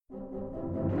Welcome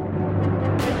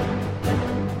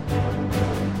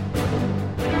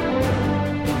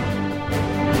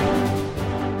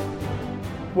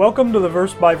to the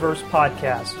Verse by Verse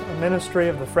podcast, a ministry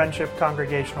of the Friendship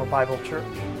Congregational Bible Church.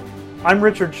 I'm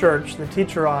Richard Church, the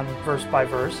teacher on Verse by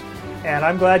Verse, and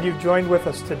I'm glad you've joined with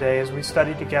us today as we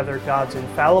study together God's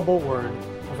infallible Word,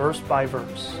 verse by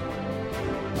verse.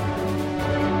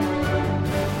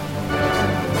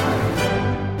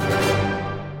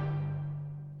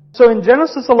 So in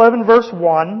Genesis 11, verse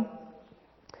 1,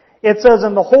 it says,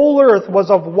 "And the whole earth was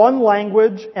of one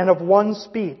language and of one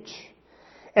speech.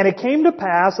 And it came to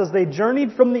pass, as they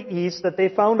journeyed from the east, that they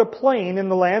found a plain in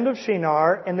the land of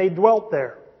Shinar, and they dwelt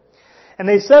there. And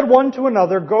they said one to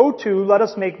another, Go to, let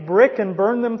us make brick and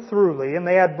burn them thoroughly. And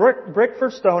they had brick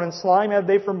for stone, and slime had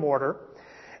they for mortar.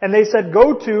 And they said,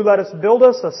 Go to, let us build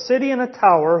us a city and a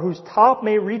tower, whose top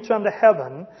may reach unto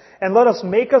heaven, and let us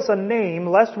make us a name,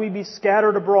 lest we be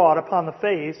scattered abroad upon the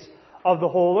face of the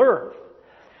whole earth."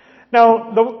 Now,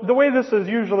 the way this is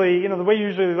usually, the way you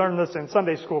usually learn this in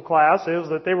Sunday school class is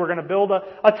that they were going to build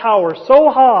a tower so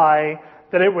high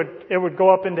that it would go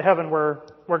up into heaven where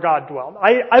God dwelled.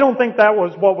 I don't think that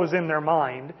was what was in their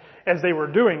mind as they were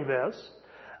doing this.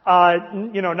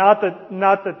 Not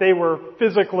that they were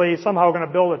physically somehow going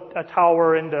to build a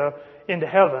tower into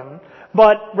heaven,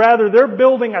 but rather they're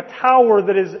building a tower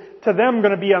that is to them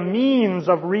going to be a means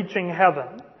of reaching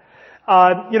heaven.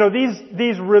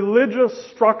 These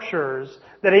religious structures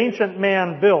that ancient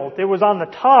man built, it was on the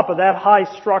top of that high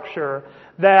structure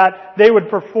that they would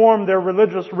perform their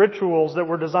religious rituals that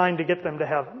were designed to get them to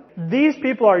heaven. These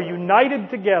people are united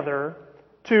together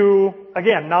to,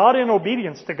 again, not in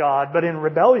obedience to God, but in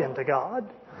rebellion to God.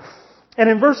 And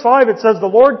in verse 5 it says, "The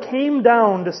Lord came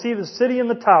down to see the city and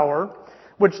the tower,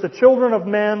 which the children of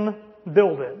men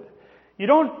builded." You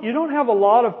don't have a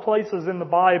lot of places in the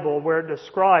Bible where it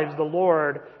describes the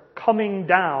Lord coming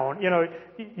down.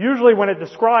 Usually when it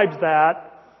describes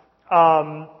that,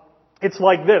 it's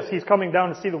like this. He's coming down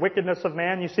to see the wickedness of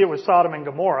man. You see it with Sodom and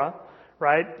Gomorrah,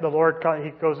 right? The Lord, He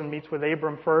goes and meets with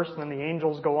Abram first, and then the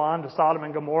angels go on to Sodom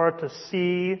and Gomorrah to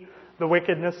see the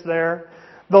wickedness there.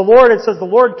 It says, "The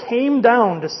Lord came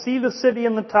down to see the city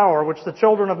and the tower, which the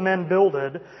children of men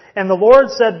builded. And the Lord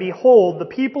said, Behold, the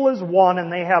people is one, and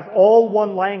they have all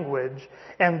one language.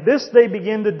 And this they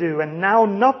begin to do, and now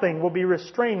nothing will be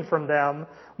restrained from them,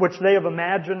 which they have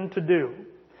imagined to do."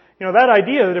 That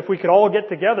idea that if we could all get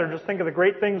together, just think of the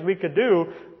great things we could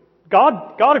do,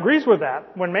 God agrees with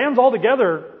that. When man's all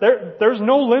together, there's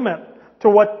no limit to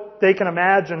what they can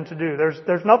imagine to do.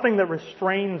 There's nothing that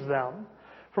restrains them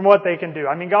from what they can do.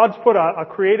 God's put a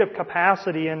creative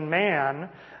capacity in man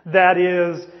that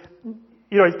is,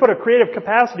 He's put a creative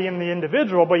capacity in the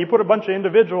individual, but you put a bunch of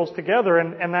individuals together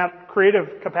and that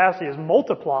creative capacity is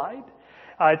multiplied.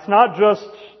 It's not just,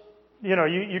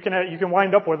 you can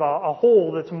wind up with a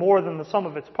whole that's more than the sum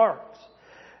of its parts,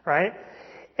 right?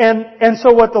 And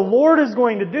so what the Lord is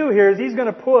going to do here is He's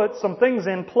going to put some things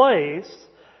in place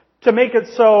to make it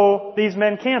so these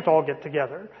men can't all get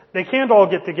together. They can't all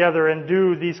get together and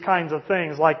do these kinds of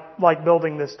things like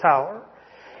building this tower.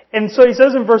 And so He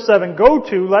says in verse 7, "Go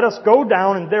to, let us go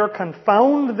down and there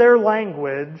confound their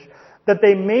language, that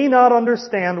they may not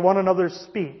understand one another's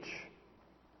speech."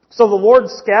 So the Lord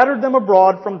scattered them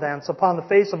abroad from thence upon the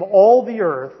face of all the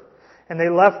earth, and they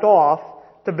left off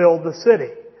to build the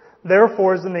city.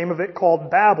 Therefore is the name of it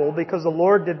called Babel, because the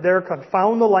Lord did there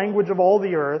confound the language of all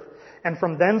the earth, and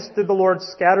from thence did the Lord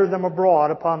scatter them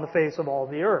abroad upon the face of all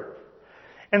the earth.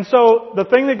 And so the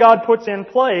thing that God puts in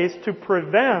place to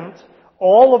prevent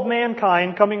all of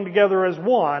mankind coming together as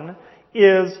one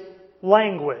is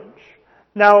language.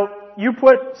 Now, you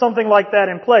put something like that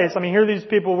in place. Here are these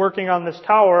people working on this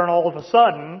tower, and all of a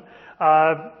sudden,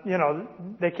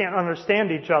 they can't understand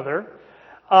each other.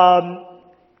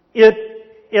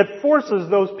 It forces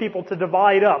those people to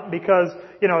divide up because,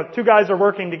 two guys are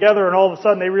working together and all of a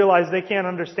sudden they realize they can't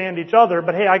understand each other,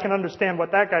 but hey, I can understand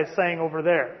what that guy's saying over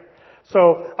there.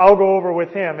 So I'll go over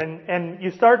with him. And you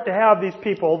start to have these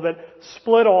people that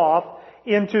split off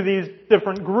into these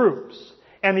different groups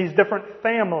and these different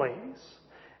families.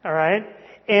 Alright?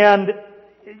 And,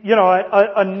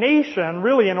 a nation,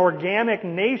 really an organic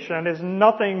nation, is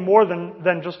nothing more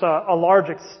than just a large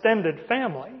extended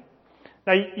family.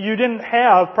 Now,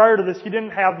 prior to this, you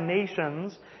didn't have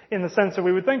nations in the sense that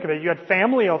we would think of it. You had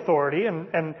family authority,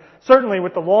 and certainly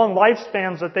with the long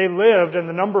lifespans that they lived and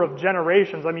the number of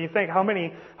generations. You think how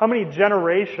many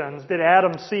generations did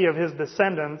Adam see of his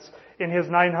descendants in his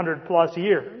 900 plus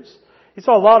years? He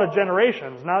saw a lot of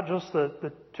generations, not just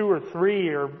the 2 or 3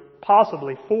 or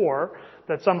possibly 4,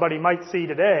 that somebody might see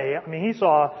today. I mean, he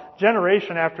saw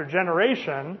generation after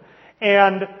generation,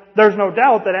 and there's no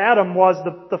doubt that Adam was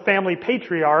the family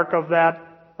patriarch of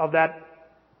that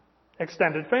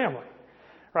extended family,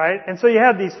 right? And so you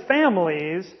have these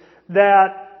families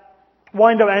that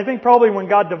wind up, and I think probably when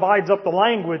God divides up the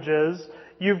languages,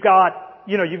 you've got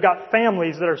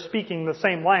families that are speaking the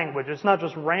same language. It's not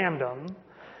just random.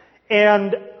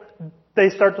 And they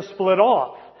start to split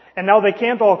off. And now they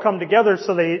can't all come together,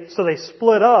 so they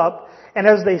split up. And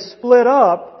as they split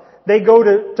up, they go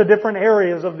to different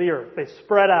areas of the earth. They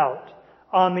spread out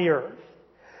on the earth.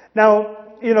 Now,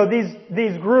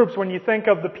 these groups, when you think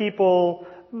of the people,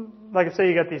 like I say,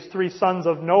 you got these three sons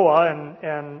of Noah,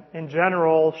 and in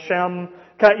general, Shem,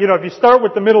 if you start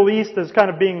with the Middle East as kind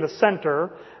of being the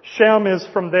center, Shem is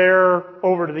from there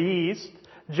over to the east.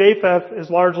 Japheth is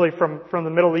largely from the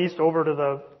Middle East over to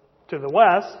the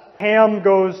west. Ham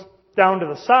goes down to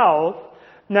the south.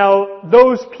 Now,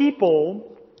 those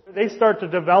people, they start to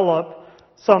develop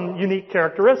some unique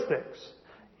characteristics.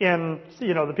 In,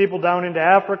 the people down into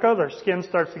Africa, their skin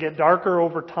starts to get darker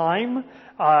over time.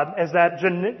 As that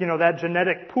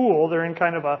genetic pool, they're in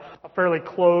kind of a fairly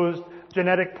closed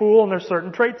genetic pool, and there's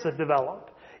certain traits that develop.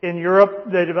 In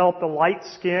Europe, they develop the light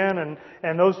skin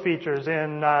and those features.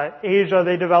 In Asia,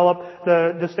 they develop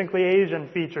the distinctly Asian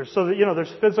features. So that,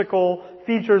 there's physical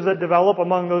features that develop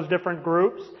among those different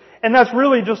groups. And that's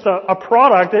really just a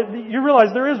product. You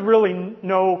realize there is really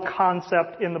no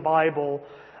concept in the Bible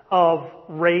of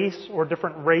race or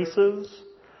different races.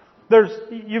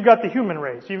 You've got the human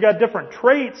race. You've got different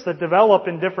traits that develop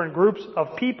in different groups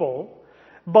of people,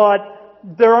 but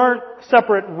there aren't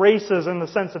separate races in the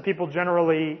sense that people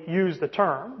generally use the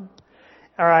term.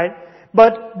 All right?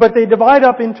 But they divide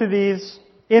up into these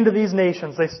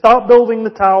nations. They stop building the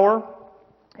tower,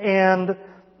 and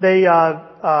they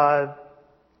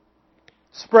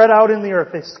spread out in the earth.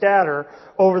 They scatter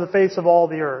over the face of all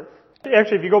the earth.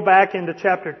 Actually, if you go back into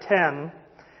chapter 10,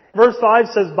 verse 5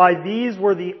 says, "By these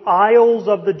were the isles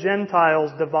of the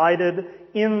Gentiles divided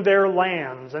in their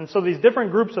lands." And so these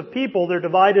different groups of people, they're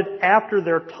divided after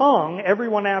their tongue,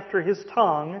 everyone after his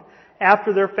tongue,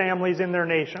 after their families in their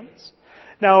nations.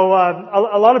 Now,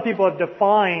 a lot of people have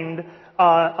defined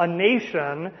a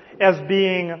nation as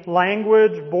being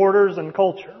language, borders, and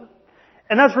culture.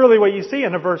 And that's really what you see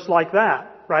in a verse like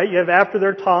that, right? You have after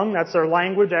their tongue, that's their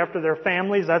language, after their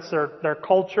families, that's their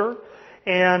culture.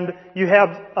 And you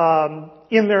have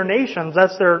in their nations,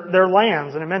 that's their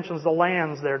lands. And it mentions the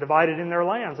lands there, divided in their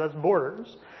lands. That's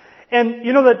borders. And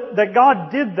you know that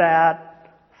God did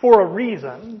that for a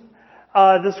reason.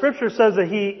 The scripture says that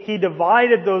He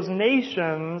divided those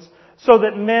nations so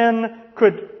that men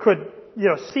could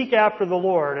seek after the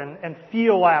Lord and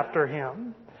feel after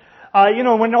Him.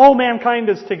 When all mankind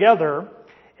is together,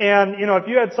 and if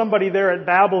you had somebody there at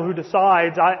Babel who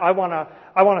decides, I want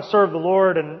to serve the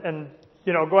Lord and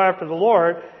go after the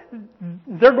Lord,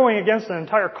 they're going against an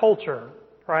entire culture,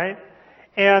 right?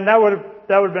 And that would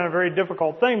have been a very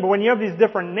difficult thing. But when you have these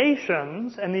different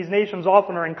nations, and these nations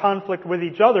often are in conflict with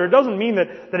each other, it doesn't mean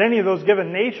that any of those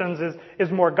given nations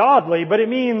is more godly, but it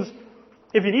means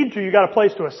if you need to, you got a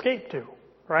place to escape to,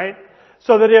 right?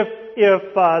 So that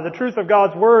if the truth of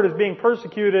God's Word is being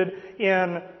persecuted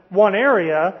in one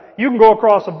area, you can go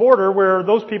across a border where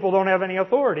those people don't have any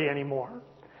authority anymore.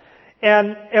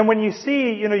 And when you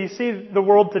see, you see the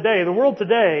world today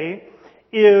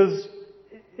is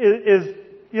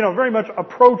very much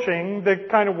approaching the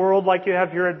kind of world like you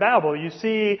have here at Babel. You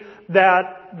see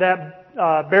that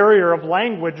barrier of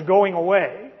language going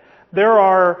away. There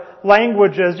are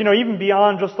languages, even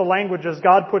beyond just the languages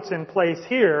God puts in place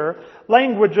here,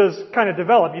 languages kind of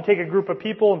develop. You take a group of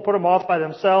people and put them off by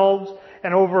themselves,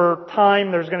 and over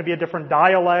time there's going to be a different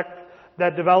dialect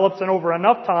that develops, and over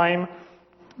enough time,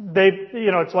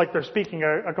 it's like they're speaking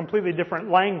a completely different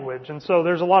language. And so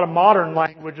there's a lot of modern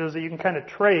languages that you can kind of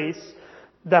trace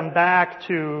them back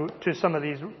to some of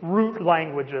these root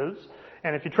languages.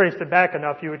 And if you traced it back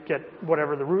enough, you would get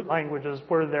whatever the root languages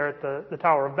were there at the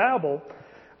Tower of Babel.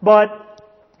 But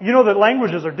you know that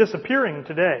languages are disappearing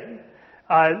today.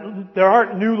 There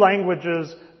aren't new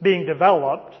languages being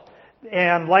developed,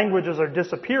 and languages are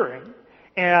disappearing.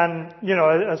 And,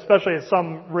 especially as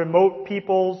some remote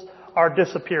peoples are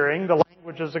disappearing, the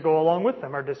languages that go along with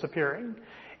them are disappearing.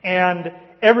 And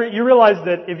you realize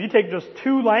that if you take just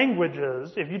two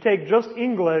languages, if you take just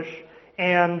English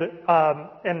and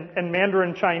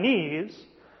Mandarin Chinese,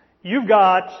 you've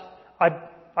got,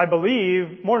 I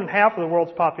believe, more than half of the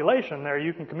world's population there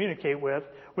you can communicate with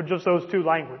just those two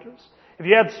languages. If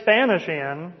you add Spanish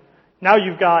in, now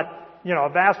you've got, a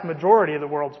vast majority of the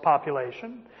world's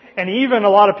population. And even a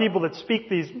lot of people that speak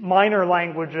these minor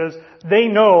languages, they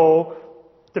know,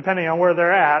 depending on where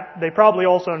they're at, they probably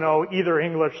also know either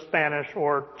English, Spanish,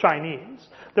 or Chinese.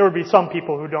 There would be some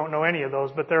people who don't know any of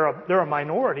those, but they're a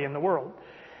minority in the world.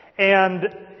 And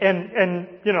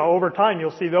over time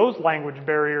you'll see those language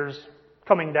barriers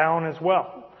coming down as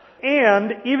well.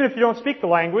 And even if you don't speak the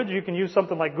language, you can use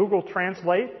something like Google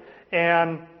Translate,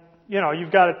 and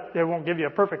you've got it. It won't give you a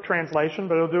perfect translation,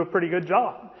 but it'll do a pretty good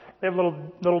job. They have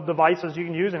little devices you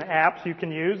can use and apps you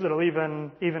can use that'll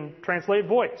even translate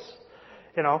voice.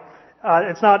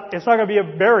 It's not going to be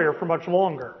a barrier for much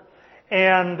longer.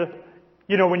 And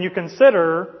when you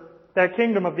consider that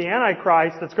kingdom of the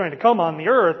Antichrist that's going to come on the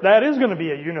earth, that is going to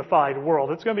be a unified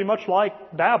world. It's going to be much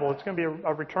like Babel. It's going to be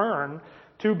a return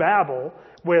to Babel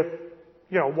with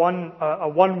a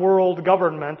one world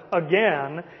government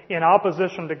again in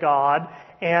opposition to God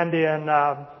and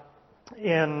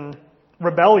in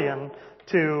rebellion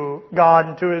to God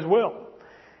and to His will.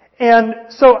 And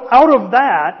so out of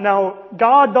that, now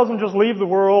God doesn't just leave the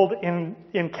world in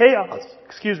chaos.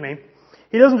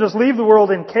 He doesn't just leave the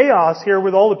world in chaos here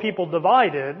with all the people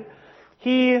divided.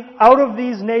 Out of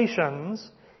these nations,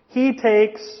 He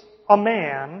takes a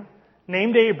man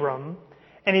named Abram,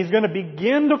 and He's going to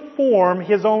begin to form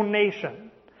His own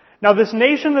nation. Now this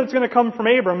nation that's going to come from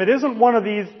Abram, it isn't one of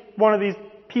these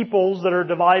peoples that are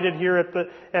divided here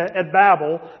at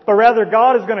Babel, but rather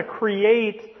God is going to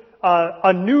create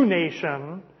a new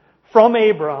nation from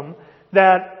Abram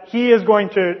that He is going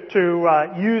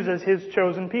to use as His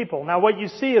chosen people. Now what you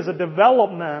see is a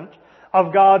development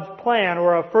of God's plan,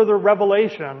 or a further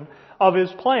revelation of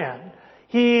His plan.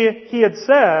 He had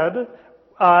said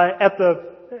at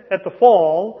the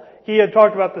fall, He had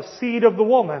talked about the seed of the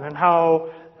woman and how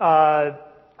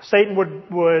Satan would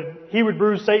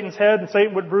bruise Satan's head and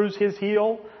Satan would bruise his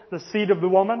heel, the seed of the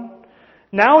woman.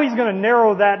 Now He's going to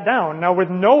narrow that down. Now with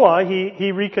Noah,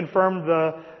 He reconfirmed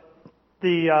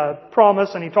the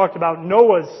promise, and He talked about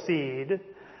Noah's seed.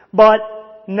 But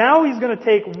now He's going to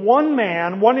take one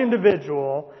man, one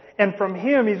individual, and from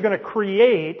him He's going to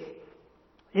create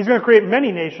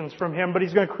many nations from him, but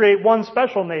He's going to create one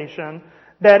special nation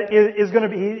that is going to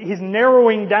be, He's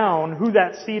narrowing down who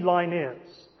that seed line is.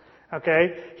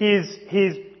 Okay?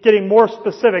 He's getting more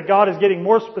specific. God is getting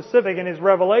more specific in His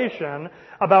revelation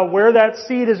about where that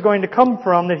seed is going to come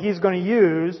from that He's going to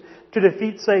use to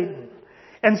defeat Satan.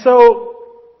 And so,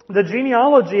 the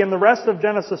genealogy in the rest of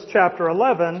Genesis chapter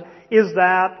 11 is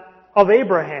that of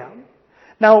Abraham.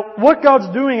 Now, what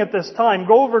God's doing at this time,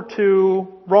 go over to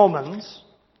Romans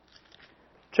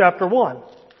chapter 1.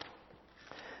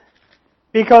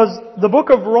 Because the book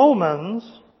of Romans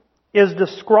is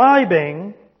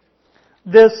describing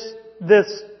this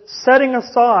setting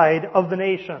aside of the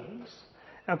nations.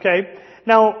 Okay?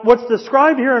 Now, what's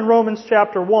described here in Romans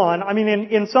chapter 1,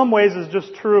 in some ways is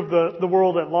just true of the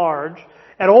world at large,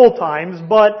 at all times,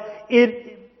 but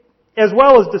it, as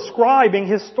well as describing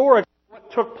historically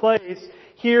what took place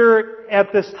here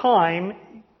at this time,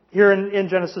 here in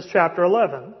Genesis chapter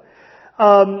 11.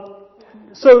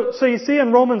 So you see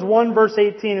in Romans 1 verse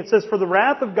 18, it says, "For the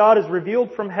wrath of God is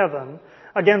revealed from heaven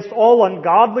against all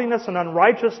ungodliness and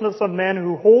unrighteousness of men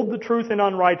who hold the truth in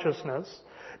unrighteousness,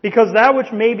 because that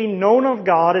which may be known of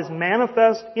God is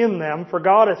manifest in them, for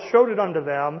God hath showed it unto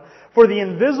them. For the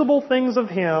invisible things of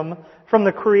Him from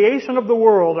the creation of the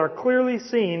world are clearly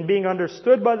seen, being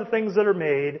understood by the things that are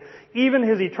made, even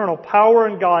His eternal power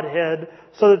and Godhead,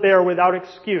 so that they are without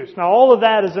excuse." Now all of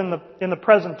that is in the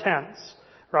present tense,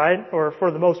 right? Or for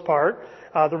the most part.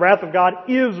 The wrath of God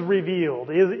is revealed,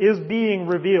 is being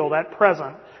revealed at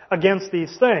present against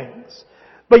these things.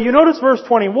 But you notice verse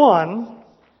 21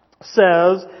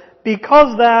 says,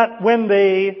 "Because that when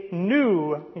they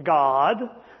knew God,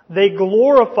 they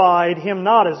glorified Him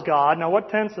not as God." Now what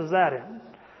tense is that in?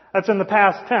 That's in the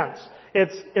past tense.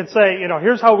 It's saying,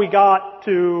 here's how we got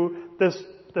to this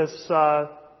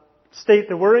state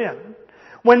that we're in.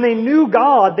 "When they knew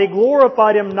God, they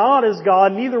glorified Him not as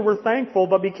God, neither were thankful,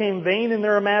 but became vain in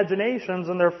their imaginations,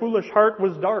 and their foolish heart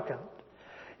was darkened."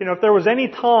 If there was any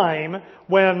time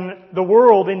when the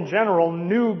world in general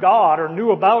knew God or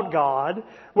knew about God,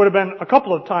 would have been a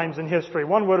couple of times in history.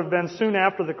 One would have been soon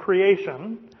after the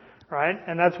creation, right?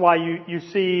 And that's why you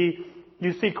see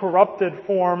corrupted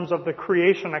forms of the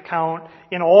creation account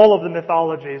in all of the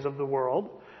mythologies of the world.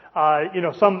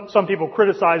 Some people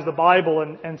criticize the Bible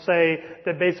and say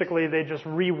that basically they just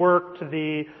reworked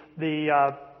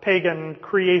the pagan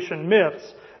creation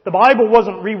myths. The Bible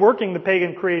wasn't reworking the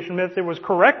pagan creation myths, it was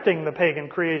correcting the pagan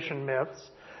creation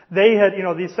myths. They had,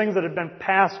 these things that had been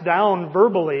passed down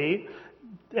verbally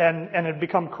and had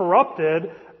become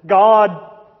corrupted, God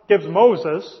gives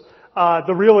Moses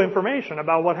the real information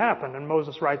about what happened, and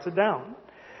Moses writes it down.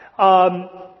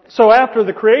 So after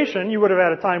the creation, you would have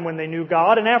had a time when they knew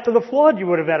God, and after the flood, you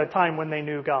would have had a time when they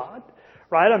knew God.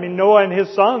 Right? I mean, Noah and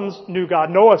his sons knew God.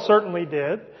 Noah certainly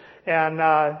did. And,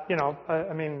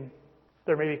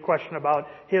 there may be a question about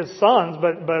his sons,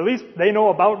 but at least they know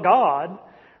about God,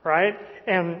 right?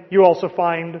 And you also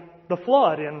find the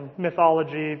flood in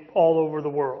mythology all over the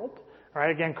world, right?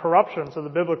 Again, corruptions of the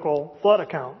biblical flood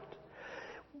account.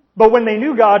 But when they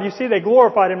knew God, you see, they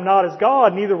glorified Him not as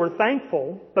God, neither were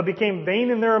thankful, but became vain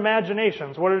in their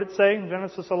imaginations. What did it say in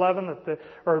Genesis 11?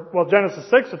 Genesis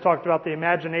 6, it talked about the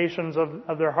imaginations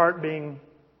of their heart being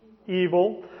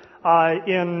evil.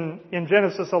 In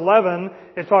Genesis 11,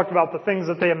 it talked about the things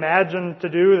that they imagined to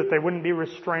do, that they wouldn't be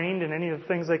restrained in any of the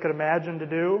things they could imagine to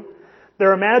do.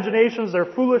 Their imaginations, their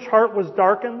foolish heart was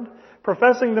darkened.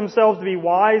 Professing themselves to be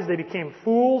wise, they became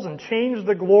fools and changed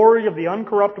the glory of the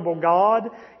uncorruptible God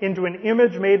into an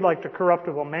image made like to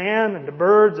corruptible man and to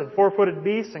birds and four-footed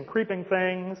beasts and creeping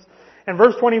things. And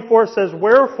verse 24 says,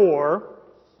 wherefore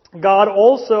God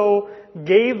also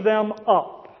gave them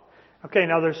up. Okay,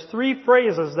 now there's three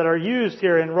phrases that are used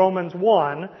here in Romans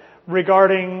 1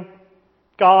 regarding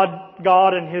God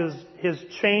and his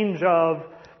change of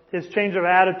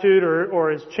attitude or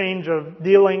his change of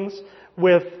dealings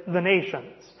with the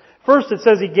nations. First, it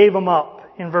says He gave them up.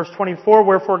 In verse 24,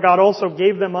 wherefore God also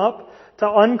gave them up to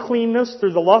uncleanness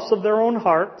through the lusts of their own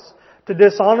hearts, to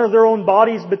dishonor their own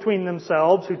bodies between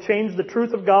themselves, who changed the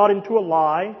truth of God into a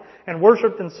lie, and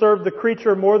worshipped and served the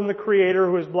creature more than the Creator,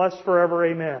 who is blessed forever.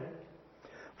 Amen.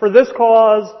 For this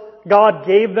cause God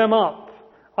gave them up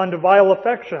unto vile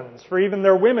affections, for even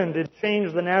their women did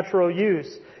change the natural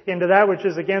use into that which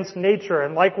is against nature,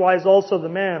 and likewise also the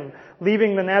men,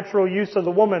 leaving the natural use of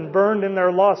the woman, burned in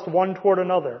their lust one toward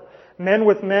another. Men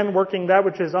with men working that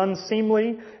which is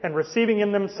unseemly, and receiving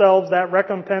in themselves that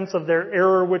recompense of their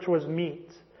error which was meet.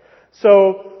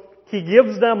 So He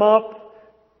gives them up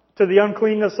to the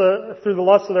uncleanness through the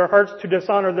lust of their hearts, to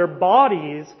dishonor their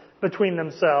bodies between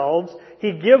themselves.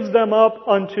 He gives them up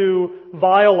unto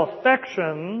vile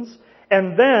affections.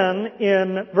 And then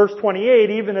in verse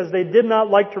 28, even as they did not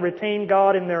like to retain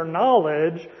God in their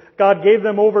knowledge, God gave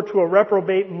them over to a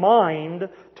reprobate mind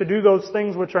to do those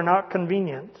things which are not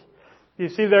convenient. You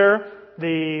see there do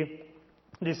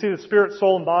you see the spirit,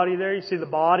 soul, and body there? You see the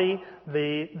body,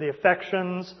 the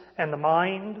affections, and the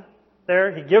mind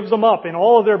there? He gives them up in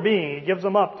all of their being. He gives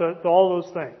them up to all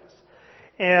those things.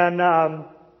 And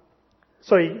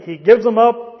so he gives them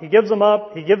up, he gives them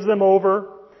over,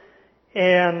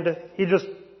 and he just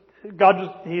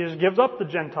gives up the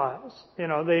Gentiles. You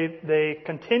know, they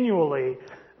continually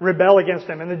rebel against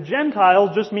Him. And the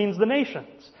Gentiles just means the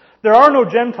nations. There are no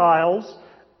Gentiles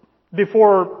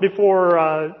before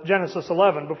Genesis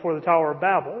 11, before the Tower of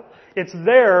Babel. It's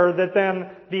there that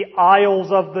then the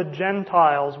isles of the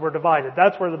Gentiles were divided.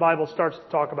 That's where the Bible starts to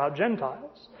talk about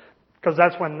Gentiles, because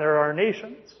that's when there are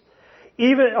nations.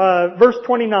 Even verse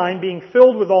 29, being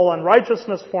filled with all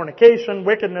unrighteousness, fornication,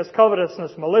 wickedness,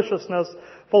 covetousness, maliciousness,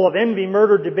 full of envy,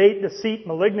 murder, debate, deceit,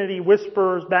 malignity,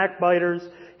 whisperers, backbiters,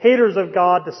 haters of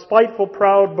God, despiteful,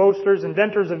 proud, boasters,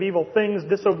 inventors of evil things,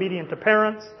 disobedient to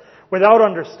parents, without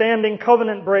understanding,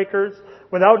 covenant breakers,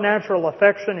 without natural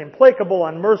affection, implacable,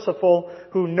 unmerciful,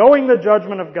 who knowing the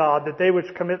judgment of God, that they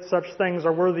which commit such things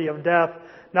are worthy of death,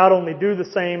 not only do the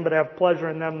same, but have pleasure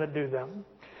in them that do them.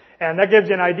 And that gives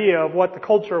you an idea of what the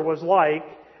culture was like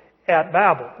at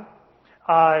Babel.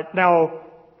 Now,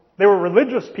 they were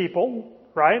religious people,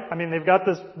 right? I mean, they've got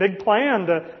this big plan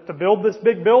to build this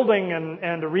big building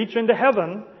and to reach into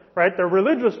heaven, right? They're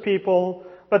religious people,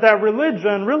 but that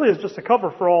religion really is just a cover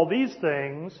for all these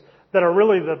things that are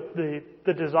really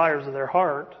the desires of their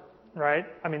heart, right?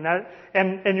 I mean, that,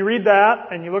 and you read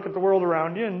that and you look at the world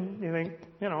around you and you think,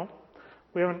 you know,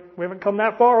 we haven't come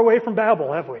that far away from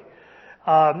Babel, have we?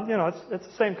 It's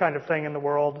the same kind of thing in the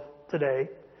world today.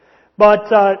 But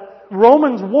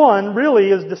Romans 1 really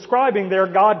is describing their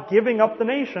God giving up the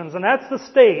nations, and that's the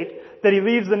state that He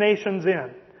leaves the nations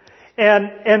in.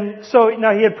 And so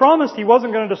now He had promised He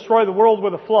wasn't going to destroy the world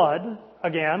with a flood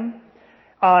again.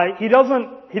 He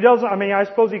doesn't, I mean, I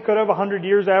suppose He could have 100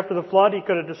 years after the flood, He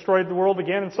could have destroyed the world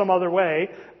again in some other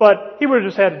way, but He would have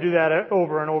just had to do that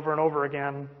over and over and over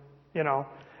again, you know.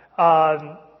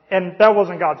 And that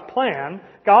wasn't God's plan.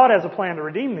 God has a plan to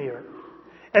redeem the earth.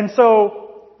 And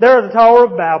so, there at the Tower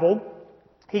of Babel,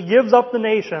 He gives up the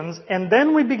nations, and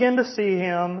then we begin to see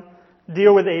Him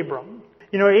deal with Abram.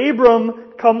 You know,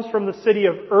 Abram comes from the city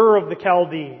of Ur of the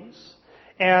Chaldees.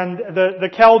 And the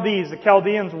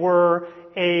Chaldeans were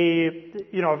a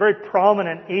very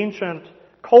prominent ancient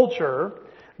culture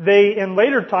They, in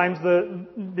later times,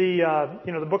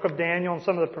 the book of Daniel and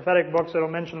some of the prophetic books that'll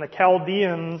mention the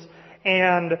Chaldeans,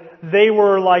 and they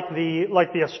were like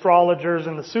the astrologers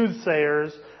and the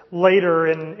soothsayers later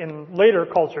in later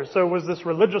cultures. So it was this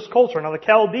religious culture. Now the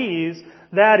Chaldees,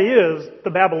 that is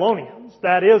the Babylonians.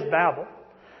 That is Babel,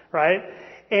 right?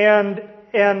 And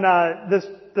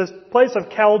this place of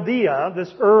Chaldea, this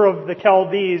Ur of the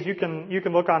Chaldees, you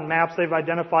can look on maps, they've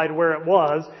identified where it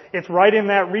was. It's right in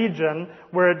that region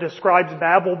where it describes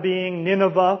Babel being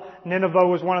Nineveh. Nineveh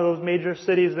was one of those major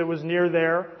cities that was near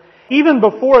there. Even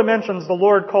before it mentions the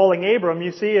Lord calling Abram,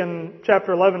 you see in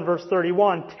chapter 11 verse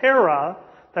 31, Terah,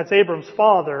 that's Abram's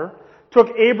father, took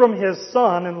Abram his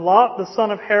son and Lot the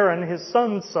son of Haran, his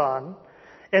son's son,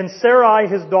 and Sarai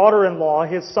his daughter-in-law,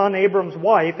 his son Abram's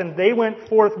wife, and they went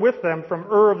forth with them from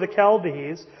Ur of the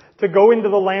Chaldees to go into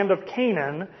the land of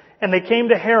Canaan, and they came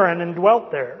to Haran and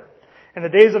dwelt there. And the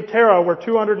days of Terah were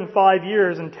 205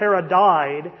 years, and Terah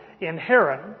died in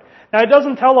Haran. Now it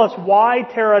doesn't tell us why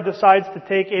Terah decides to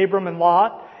take Abram and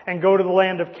Lot and go to the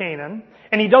land of Canaan,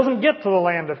 and he doesn't get to the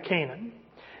land of Canaan.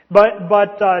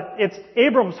 But it's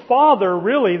Abram's father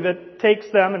really that takes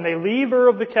them, and they leave Ur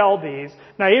of the Chaldees.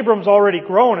 Now Abram's already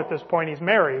grown at this point; he's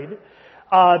married.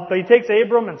 But he takes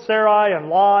Abram and Sarai and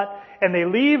Lot, and they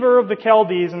leave Ur of the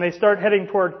Chaldees, and they start heading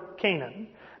toward Canaan.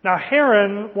 Now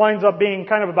Haran winds up being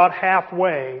kind of about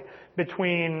halfway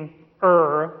between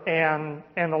Ur and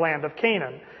the land of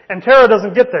Canaan. And Terah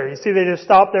doesn't get there. You see, they just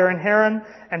stop there in Haran,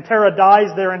 and Terah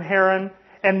dies there in Haran.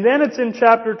 And then it's in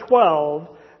chapter 12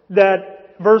 that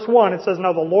Verse 1, it says,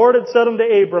 Now the Lord had said unto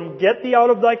Abram, Get thee out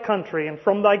of thy country, and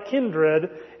from thy kindred,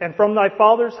 and from thy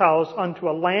father's house, unto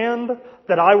a land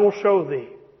that I will show thee.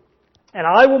 And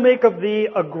I will make of thee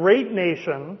a great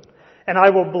nation, and I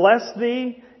will bless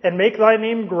thee, and make thy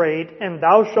name great, and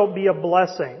thou shalt be a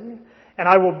blessing. And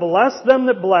I will bless them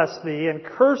that bless thee, and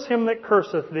curse him that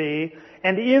curseth thee,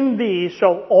 and in thee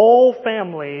shall all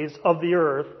families of the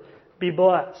earth be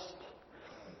blessed.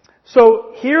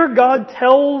 So here God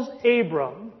tells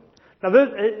Abram, now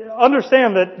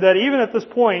understand that even at this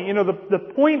point,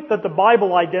 the point that the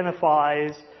Bible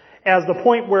identifies as the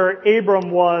point where Abram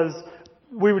was,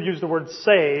 we would use the word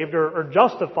saved or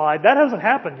justified, that hasn't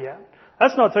happened yet.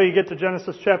 That's not until you get to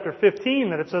Genesis chapter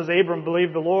 15 that it says Abram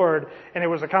believed the Lord and it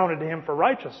was accounted to him for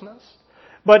righteousness.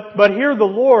 But here the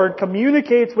Lord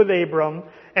communicates with Abram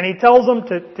and he tells him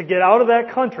to get out of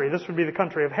that country. This would be the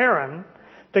country of Haran.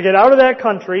 To get out of that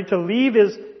country, to leave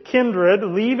his kindred,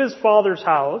 leave his father's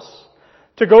house,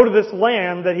 to go to this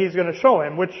land that he's going to show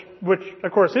him, which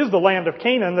of course is the land of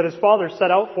Canaan that his father set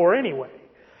out for anyway.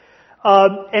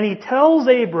 And he tells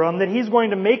Abram that he's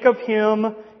going to make of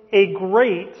him a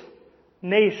great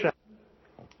nation.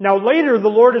 Now later the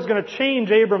Lord is going to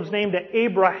change Abram's name to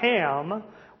Abraham,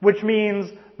 which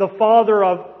means the father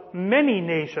of many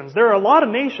nations. There are a lot of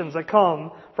nations that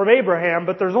come from Abraham,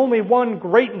 but there's only one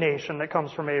great nation that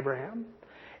comes from Abraham.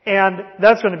 And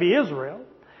that's going to be Israel.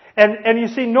 And you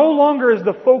see, no longer is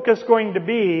the focus going to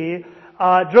be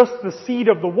just the seed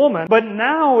of the woman, but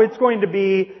now it's going to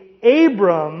be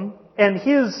Abram and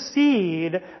his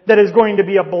seed that is going to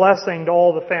be a blessing to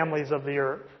all the families of the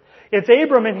earth. It's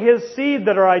Abram and his seed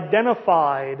that are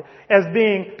identified as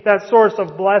being that source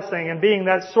of blessing and being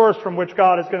that source from which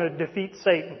God is going to defeat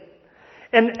Satan.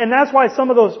 And that's why some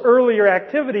of those earlier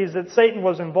activities that Satan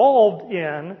was involved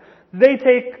in, they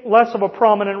take less of a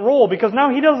prominent role because now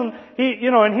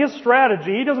in his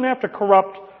strategy, he doesn't have to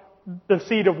corrupt the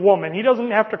seed of woman. He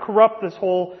doesn't have to corrupt this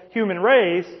whole human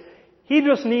race. He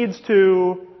just needs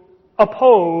to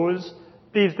oppose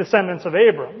these descendants of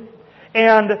Abram.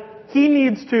 And he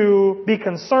needs to be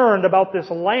concerned about this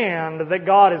land that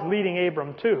God is leading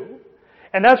Abram to.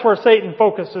 And that's where Satan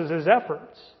focuses his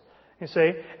efforts. You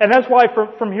see? And that's why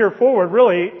from here forward,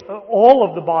 really, all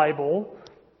of the Bible,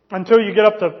 until you get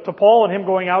up to Paul and him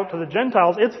going out to the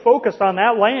Gentiles, it's focused on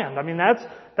that land. I mean, that's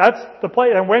the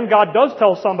place. And when God does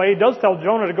tell somebody, he does tell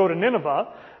Jonah to go to Nineveh.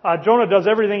 Jonah does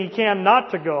everything he can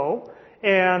not to go.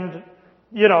 And,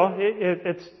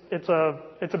 it's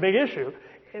a big issue.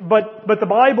 But the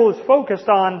Bible is focused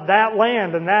on that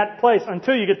land and that place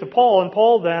until you get to Paul, and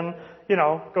Paul then,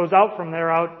 goes out from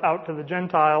there out to the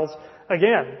Gentiles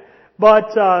again.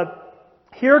 But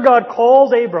here God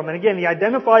calls Abram, and again, he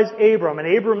identifies Abram and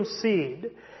Abram's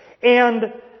seed.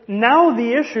 And now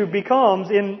the issue becomes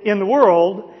in the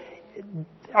world,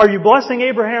 are you blessing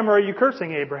Abraham or are you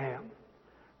cursing Abraham?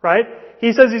 Right?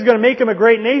 He says he's going to make him a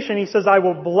great nation. He says, I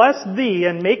will bless thee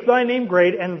and make thy name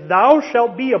great, and thou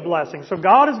shalt be a blessing. So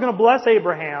God is going to bless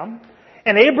Abraham,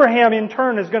 and Abraham in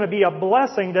turn is going to be a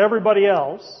blessing to everybody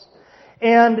else.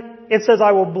 And it says,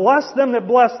 I will bless them that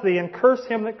bless thee and curse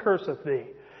him that curseth thee.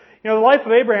 The life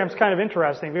of Abraham is kind of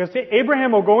interesting because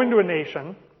Abraham will go into a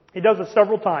nation. He does it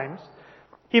several times.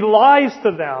 He lies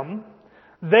to them.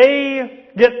 They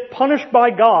get punished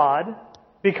by God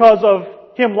because of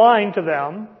him lying to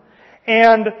them.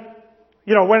 And,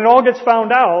 when it all gets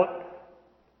found out,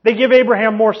 they give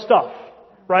Abraham more stuff,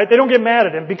 right? They don't get mad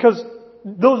at him because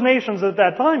those nations at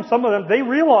that time, some of them, they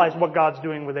realize what God's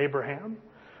doing with Abraham,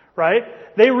 right?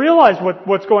 They realize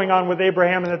what's going on with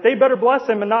Abraham and that they better bless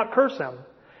him and not curse him.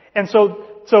 And so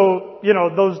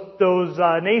those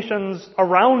nations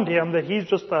around him, that he's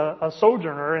just a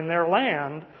sojourner in their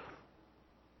land,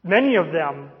 many of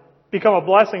them become a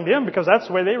blessing to him because that's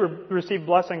the way they receive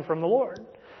blessing from the Lord.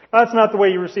 That's not the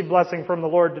way you receive blessing from the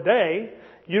Lord today.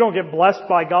 You don't get blessed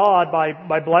by God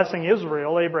by blessing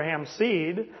Israel, Abraham's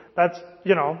seed. That's,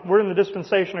 we're in the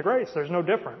dispensation of grace. There's no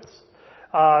difference.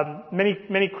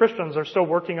 Many Christians are still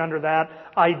working under that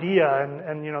idea,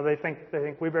 and they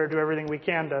think we better do everything we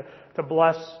can to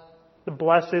bless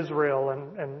Israel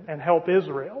and help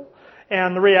Israel.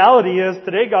 And the reality is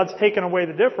today God's taken away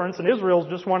the difference, and Israel's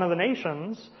just one of the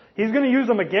nations. He's going to use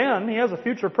them again. He has a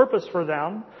future purpose for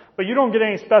them. But you don't get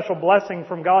any special blessing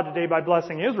from God today by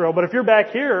blessing Israel. But if you're back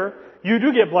here, you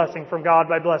do get blessing from God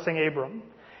by blessing Abram.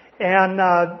 And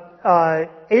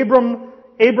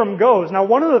Abram goes. Now,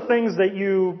 one of the things that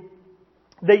you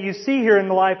see here in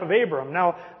the life of Abram.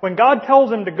 Now, when God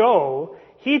tells him to go,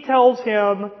 He tells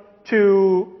him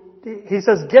He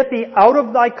says, "Get thee out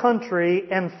of thy country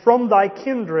and from thy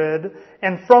kindred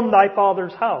and from thy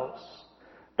father's house."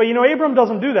 But Abram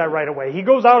doesn't do that right away. He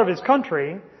goes out of his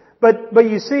country, but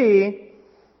you see,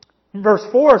 verse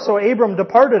 4, "So Abram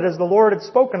departed as the Lord had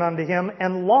spoken unto him,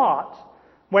 and Lot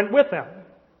went with him."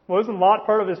 Well, isn't Lot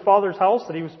part of his father's house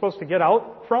that he was supposed to get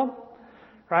out from?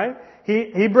 Right?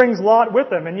 He brings Lot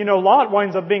with him, and Lot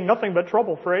winds up being nothing but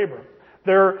trouble for Abram.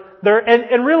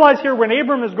 And realize here, when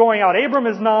Abram is going out, Abram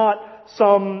is not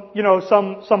some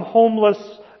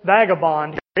homeless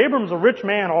vagabond. Abram's a rich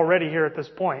man already here at this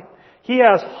point. He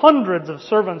has hundreds of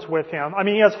servants with him.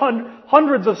 He has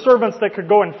hundreds of servants that could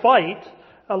go and fight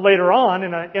later on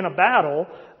in a battle.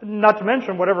 Not to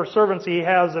mention whatever servants he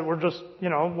has that were just,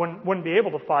 wouldn't be able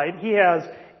to fight. He has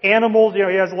animals. He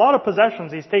has a lot of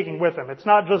possessions he's taking with him. It's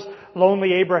not just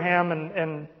lonely Abraham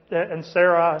and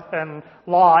Sarah and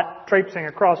Lot traipsing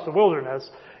across the wilderness.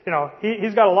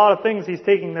 He's got a lot of things he's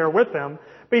taking there with him.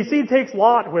 But you see, he takes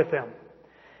Lot with him.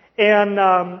 And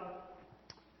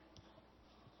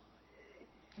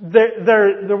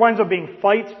there winds up being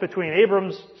fights between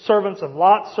Abram's servants and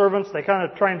Lot's servants. They kind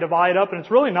of try and divide up, and it's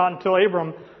really not until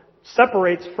Abram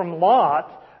separates from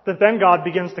Lot that then God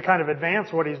begins to kind of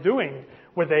advance what He's doing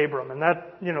with Abram, and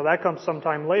that comes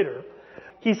sometime later.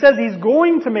 He says He's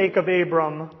going to make of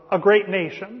Abram a great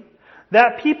nation.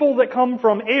 That people that come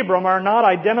from Abram are not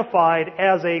identified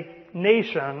as a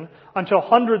nation until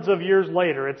hundreds of years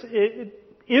later.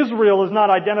 Israel is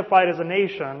not identified as a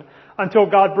nation until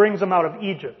God brings them out of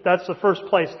Egypt. That's the first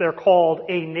place they're called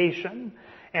a nation.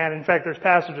 And in fact, there's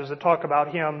passages that talk about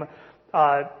Him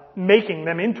making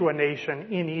them into a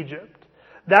nation in Egypt.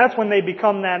 That's when they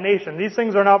become that nation. These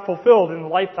things are not fulfilled in the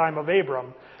lifetime of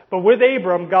Abram. But with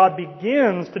Abram, God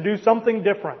begins to do something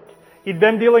different. He'd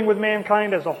been dealing with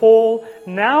mankind as a whole.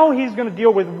 Now He's going to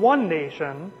deal with one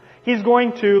nation. He's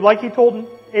going to, like He told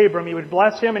Abram, He would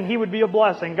bless him and he would be a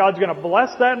blessing. God's going to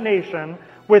bless that nation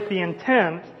with the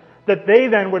intent that they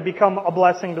then would become a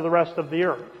blessing to the rest of the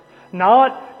earth.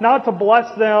 Not to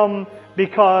bless them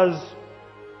because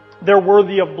they're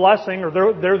worthy of blessing or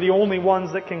they're the only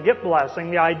ones that can get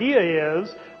blessing. The idea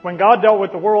is, when God dealt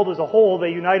with the world as a whole, they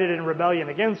united in rebellion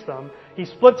against them. He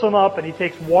splits them up and He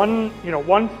takes one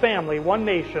family, one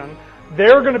nation.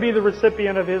 They're going to be the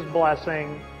recipient of His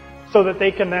blessing so that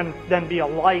they can then be a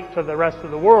light to the rest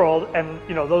of the world, and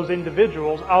those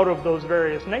individuals out of those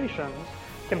various nations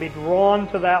can be drawn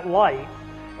to that light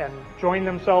and join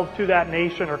themselves to that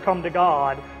nation or come to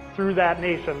God through that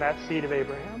nation, that seed of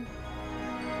Abraham.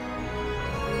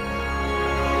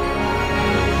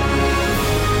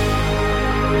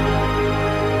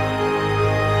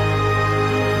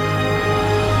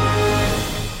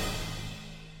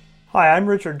 Hi, I'm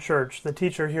Richard Church, the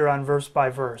teacher here on Verse by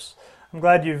Verse. I'm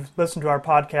glad you've listened to our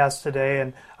podcast today,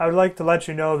 and I would like to let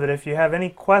you know that if you have any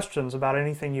questions about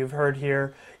anything you've heard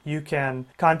here, you can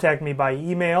contact me by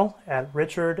email at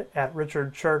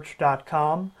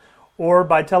richard@richardchurch.com or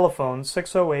by telephone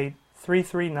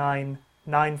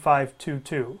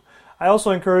 608-339-9522. I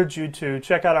also encourage you to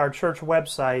check out our church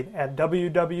website at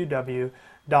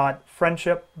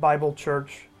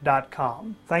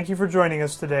www.friendshipbiblechurch.com. Thank you for joining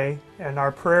us today, and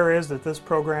our prayer is that this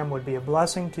program would be a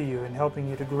blessing to you in helping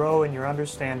you to grow in your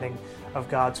understanding of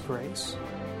God's grace.